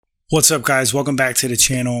What's up, guys? Welcome back to the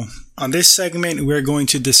channel. On this segment, we're going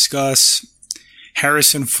to discuss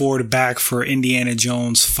Harrison Ford back for Indiana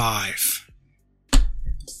Jones 5.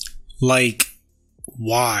 Like,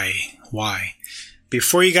 why?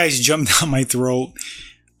 Before you guys jump down my throat,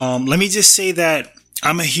 let me just say that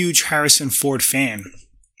I'm a huge Harrison Ford fan.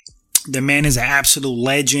 The man is an absolute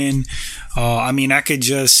legend. I could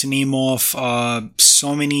just name off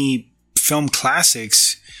so many film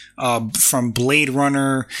classics. From Blade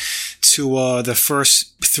Runner to the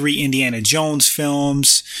first 3 Indiana Jones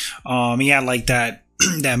films. He had like that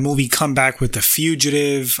movie comeback with The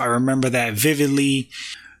Fugitive. I remember that vividly.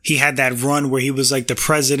 He had that run where he was like the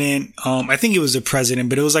president. I think he was the president,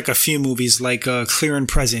 but it was like a few movies like Clear and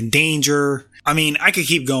Present Danger. I mean, I could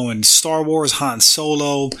keep going. Star Wars, Han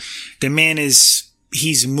Solo. The man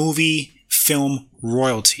he's movie, film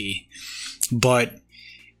royalty. But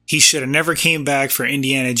he should have never came back for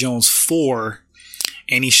Indiana Jones 4,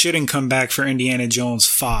 and he shouldn't come back for Indiana Jones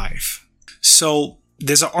 5. So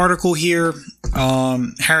there's an article here.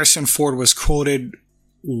 Harrison Ford was quoted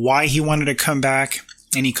why he wanted to come back,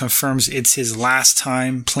 and he confirms it's his last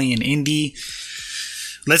time playing Indy.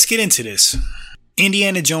 Let's get into this.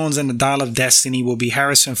 Indiana Jones and the Dial of Destiny will be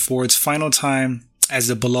Harrison Ford's final time as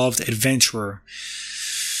the beloved adventurer.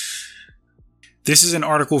 This is an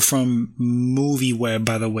article from MovieWeb,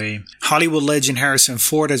 by the way. Hollywood legend Harrison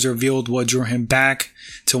Ford has revealed what drew him back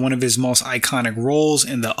to one of his most iconic roles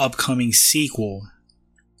in the upcoming sequel.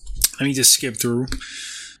 Let me just skip through.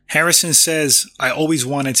 Harrison says, "I always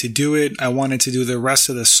wanted to do it. I wanted to do the rest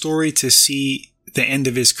of the story to see the end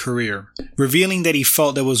of his career." Revealing that he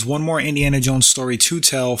felt there was one more Indiana Jones story to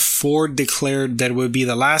tell, Ford declared that it would be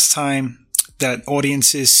the last time that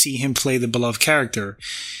audiences see him play the beloved character.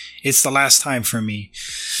 "It's the last time for me."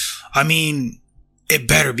 I mean, it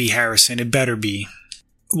better be, Harrison. It better be.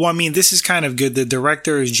 Well, I mean, this is kind of good. The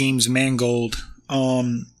director is James Mangold.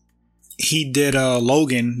 He did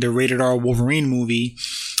Logan, the rated R Wolverine movie,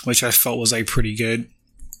 which I felt was like pretty good.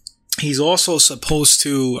 He's also supposed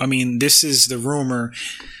to, this is the rumor,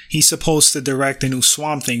 he's supposed to direct a new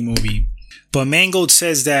Swamp Thing movie. But Mangold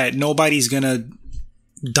says that nobody's gonna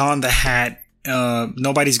don the hat.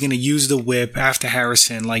 Nobody's gonna use the whip after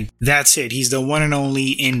Harrison. Like, that's it. He's the one and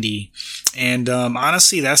only Indy. And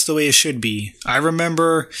honestly, that's the way it should be. I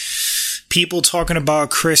remember people talking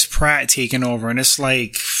about Chris Pratt taking over, and it's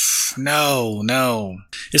like, no.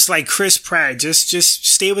 It's like, Chris Pratt, just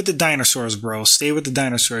stay with the dinosaurs, bro. Stay with the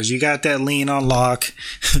dinosaurs. You got that lane on lock.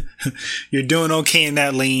 You're doing okay in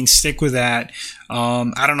that lane. Stick with that.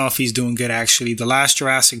 I don't know if he's doing good, actually. The last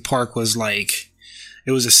Jurassic Park was like,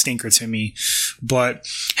 it was a stinker to me. But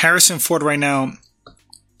Harrison Ford right now,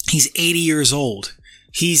 he's 80 years old.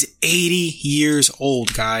 He's 80 years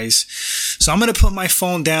old, guys. So I'm going to put my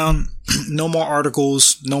phone down. No more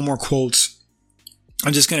articles, no more quotes.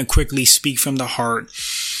 I'm just going to quickly speak from the heart.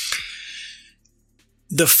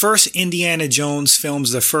 The first Indiana Jones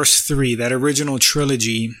films, the first 3, that original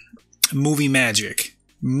trilogy, movie magic.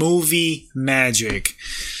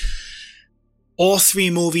 All 3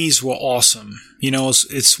 movies were awesome. You know,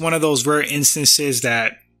 it's one of those rare instances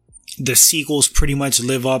that the sequels pretty much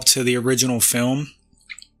live up to the original film.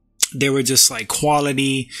 They were just like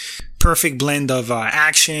quality, perfect blend of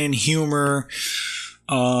action, humor.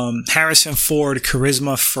 Harrison Ford,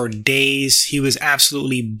 charisma for days. He was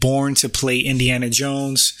absolutely born to play Indiana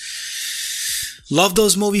Jones. Love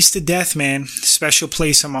those movies to death, man. Special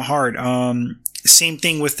place in my heart. Same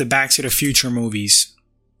thing with the Back to the Future movies.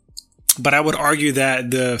 But I would argue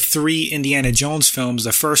that the 3 Indiana Jones films,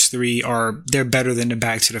 the first 3, they're better than the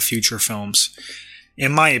Back to the Future films,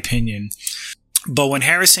 in my opinion. But when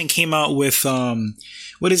Harrison came out with,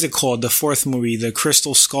 what is it called? The 4th movie, The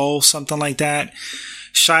Crystal Skull, something like that.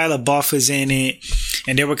 Shia LaBeouf is in it,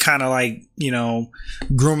 and they were kind of like,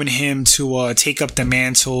 grooming him to take up the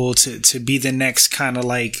mantle, to be the next kind of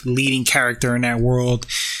like leading character in that world.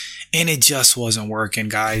 And it just wasn't working,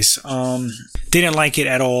 guys. Didn't like it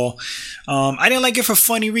at all. I didn't like it for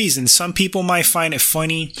funny reasons. Some people might find it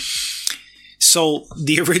funny. So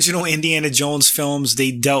the original Indiana Jones films,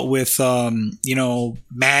 they dealt with,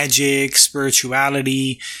 magic,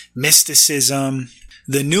 spirituality, mysticism.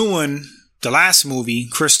 The new one, the last movie,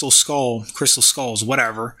 Crystal Skulls,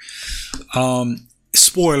 whatever.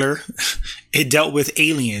 Spoiler, it dealt with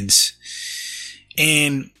aliens.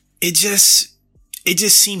 And it just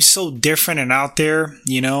seems so different and out there.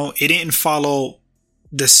 It didn't follow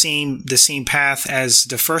the same path as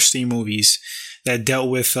the first 3 movies that dealt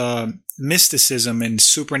with mysticism and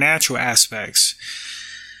supernatural aspects.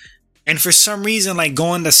 And for some reason, like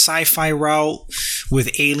going the sci-fi route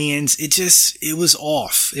with aliens, it was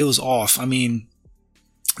off.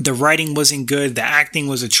 The writing wasn't good. The acting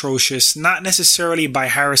was atrocious. Not necessarily by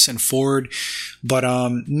Harrison Ford, but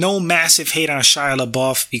no massive hate on Shia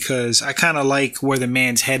LaBeouf because I kind of like where the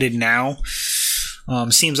man's headed now.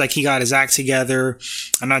 Seems like he got his act together.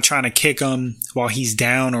 I'm not trying to kick him while he's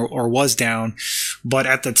down or was down, but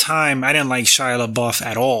at the time I didn't like Shia LaBeouf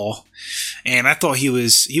at all, and I thought he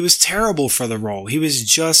was terrible for the role. He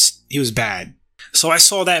was bad. So I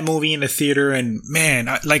saw that movie in the theater, and man,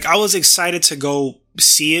 I was excited to go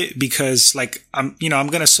see it because I'm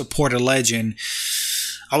gonna support a legend.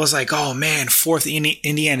 I was like, oh man, fourth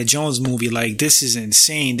Indiana Jones movie, this is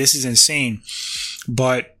insane.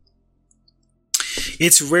 But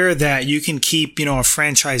it's rare that you can keep, a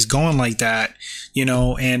franchise going like that,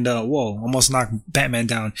 and, whoa, almost knocked Batman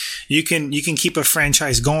down. You can keep a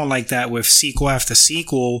franchise going like that with sequel after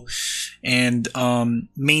sequel and,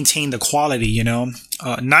 maintain the quality,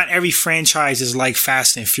 not every franchise is like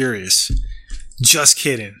Fast and Furious. Just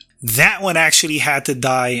kidding. That one actually had to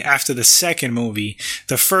die after the second movie.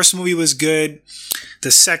 The first movie was good.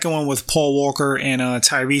 The second one with Paul Walker and,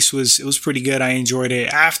 Tyrese was pretty good. I enjoyed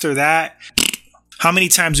it. After that, how many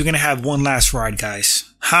times are we going to have one last ride,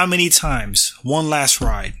 guys? How many times? One last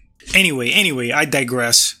ride. Anyway, I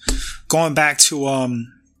digress. Going back to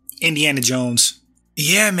Indiana Jones.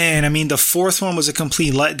 Yeah, man. I mean, the fourth one was a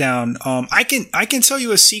complete letdown. I can tell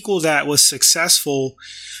you a sequel that was successful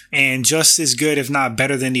and just as good, if not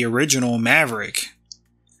better than the original, Maverick.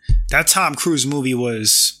 That Tom Cruise movie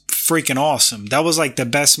was freaking awesome. That was like the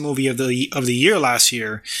best movie of the year last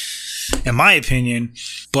year, in my opinion.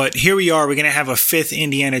 But here we are. We're going to have a fifth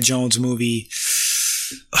Indiana Jones movie.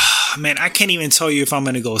 Man, I can't even tell you if I'm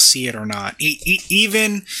going to go see it or not.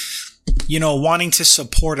 Even, wanting to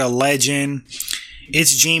support a legend.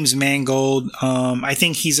 It's James Mangold. I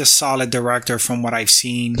think he's a solid director from what I've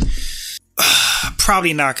seen.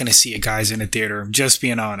 Probably not going to see it, guys, in the theater. Just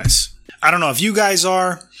being honest. I don't know if you guys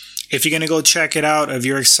are. If you're going to go check it out, if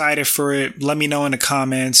you're excited for it, let me know in the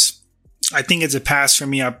comments. I think it's a pass for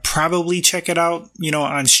me. I'll probably check it out,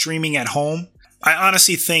 on streaming at home. I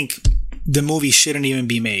honestly think the movie shouldn't even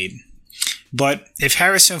be made. But if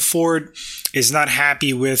Harrison Ford is not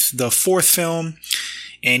happy with the fourth film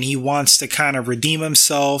and he wants to kind of redeem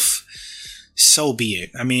himself, so be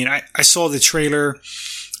it. I mean, I saw the trailer.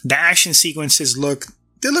 The action sequences look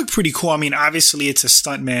pretty cool. I mean, obviously it's a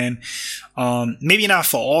stuntman. Maybe not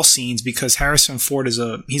for all scenes because Harrison Ford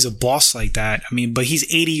he's a boss like that. I mean, but he's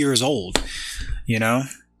 80 years old,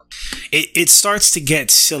 It starts to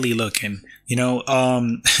get silly looking,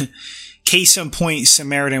 Case in point,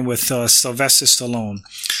 Samaritan with Sylvester Stallone.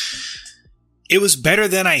 It was better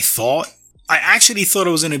than I thought. I actually thought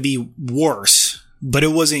it was going to be worse, but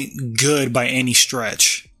it wasn't good by any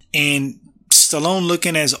stretch. And Stallone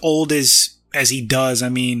looking as old as he does, I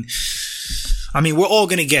mean, we're all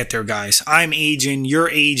going to get there, guys. I'm aging, you're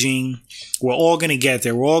aging. We're all going to get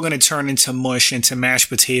there. We're all going to turn into mush, into mashed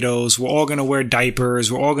potatoes. We're all going to wear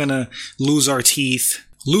diapers. We're all going to lose our teeth,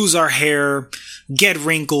 lose our hair, get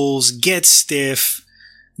wrinkles, get stiff,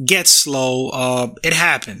 get slow. It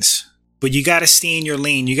happens. But you got to stay in your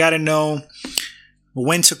lane. You got to know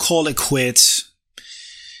when to call it quits.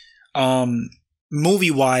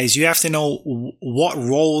 Movie-wise, you have to know what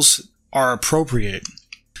roles are appropriate.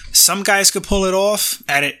 Some guys could pull it off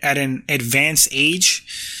at an advanced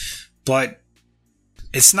age, but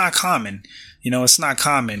it's not common. It's not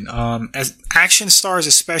common. As action stars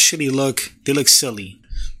especially look silly.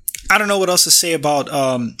 I don't know what else to say about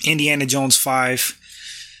Indiana Jones 5.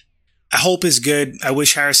 I hope it's good. I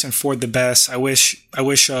wish Harrison Ford the best. I wish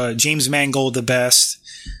James Mangold the best.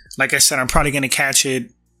 Like I said, I'm probably going to catch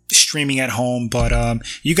it streaming at home, but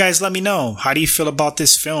you guys let me know. How do you feel about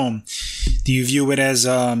this film? Do you view it as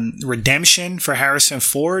redemption for Harrison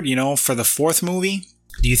Ford, for the fourth movie?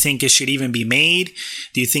 Do you think it should even be made?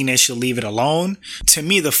 Do you think they should leave it alone? To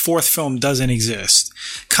me, the fourth film doesn't exist.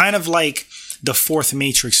 Kind of like the fourth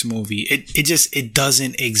Matrix movie. It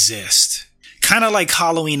doesn't exist. Kind of like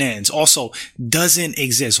Halloween Ends. Also, doesn't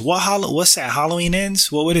exist. What's that? Halloween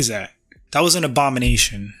Ends? What is that? That was an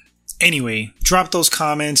abomination. Anyway, drop those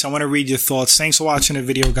comments. I want to read your thoughts. Thanks for watching the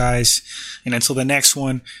video, guys. And until the next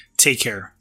one, take care.